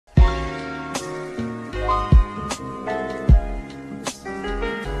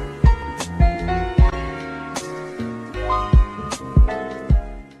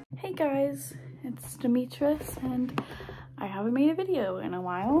guys, it's Demetris and I haven't made a video in a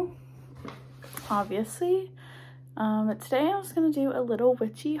while, obviously. But today I was gonna do a little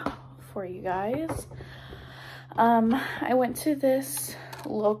witchy haul for you guys. I went to this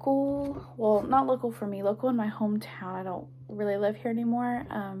local, well, not local for me, local in my hometown. I don't really live here anymore,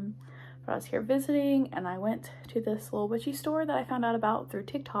 but I was here visiting and I went to this little witchy store that I found out about through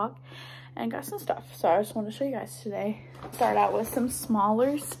TikTok and got some stuff. So I just wanted to show you guys today. Start out with some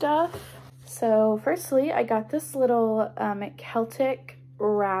smaller stuff. So firstly, I got this little Celtic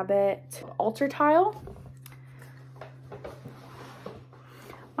rabbit altar tile.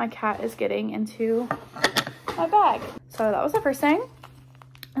 My cat is getting into my bag. So that was the first thing.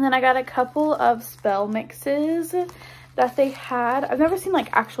 And then I got a couple of spell mixes that they had. I've never seen like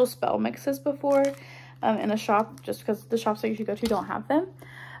actual spell mixes before in a shop, just because the shops I usually go to don't have them.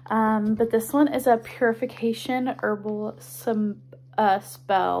 But this one is a purification herbal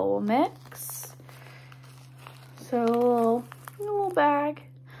spell mix. So a little bag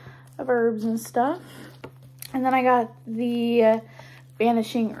of herbs and stuff. And then I got the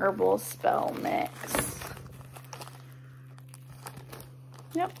vanishing herbal spell mix.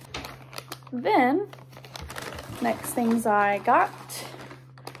 Yep. Then next things I got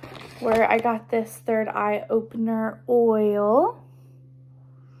were, I got this third eye opener oil.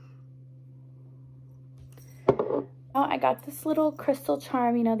 Oh, I got this little crystal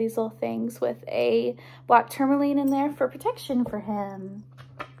charm, you know, these little things with a black tourmaline in there for protection for him.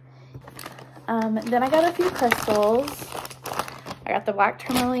 Then I got a few crystals. I got the black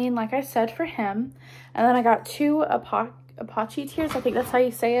tourmaline, like I said, for him. And then I got two Apache tears. I think that's how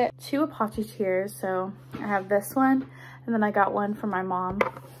you say it. Two Apache tears. So I have this one. And then I got one for my mom,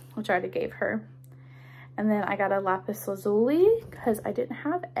 which I already gave her. And then I got a lapis lazuli because I didn't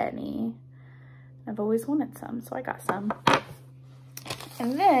have any. I've always wanted some, so I got some.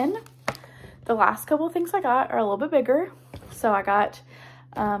 And then the last couple of things I got are a little bit bigger. So I got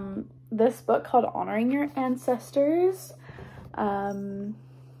this book called Honoring Your Ancestors,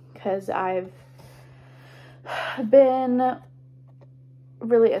 because I've been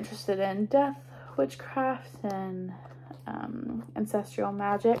really interested in death, witchcraft, and ancestral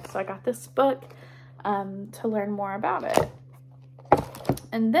magic. So I got this book to learn more about it.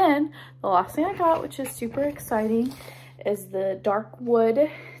 And then the last thing I got, which is super exciting, is the Dark Wood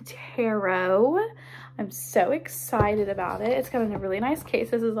Tarot. I'm so excited about it. It's got in a really nice case.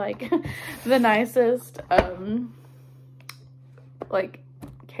 This is like the nicest like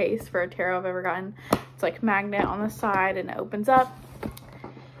case for a tarot I've ever gotten. It's like magnet on the side and it opens up.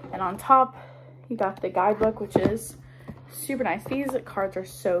 And on top, you got the guidebook, which is super nice. These cards are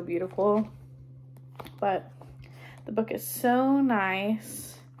so beautiful, but the book is so nice.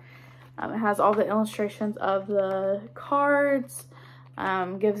 It has all the illustrations of the cards.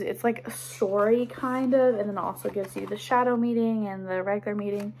 It's like a story kind of, and then also gives you the shadow meeting and the regular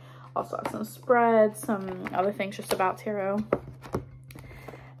meeting. Also has some spreads, some other things just about tarot.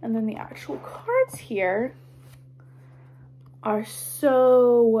 And then the actual cards here are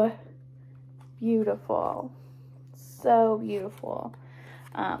so beautiful. So beautiful.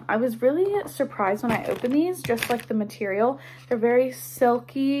 I was really surprised when I opened these, just like the material. They're very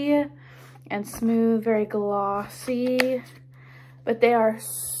silky and smooth, very glossy, but they are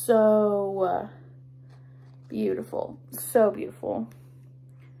so beautiful. So beautiful.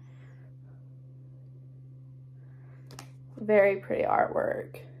 Very pretty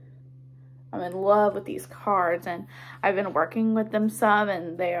artwork. I'm in love with these cards, and I've been working with them some,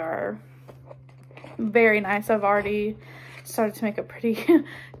 and they are very nice. I've already started to make a pretty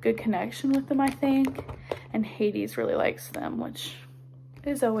good connection with them, I think, and Hades really likes them, which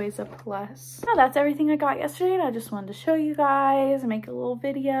is always a plus. Now that's everything I got yesterday, and I just wanted to show you guys and make a little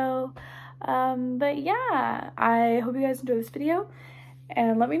video. But yeah, I hope you guys enjoyed this video,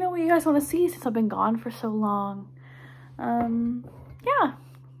 and let me know what you guys want to see since I've been gone for so long. Yeah,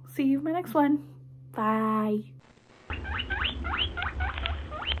 see you in my next one. Bye.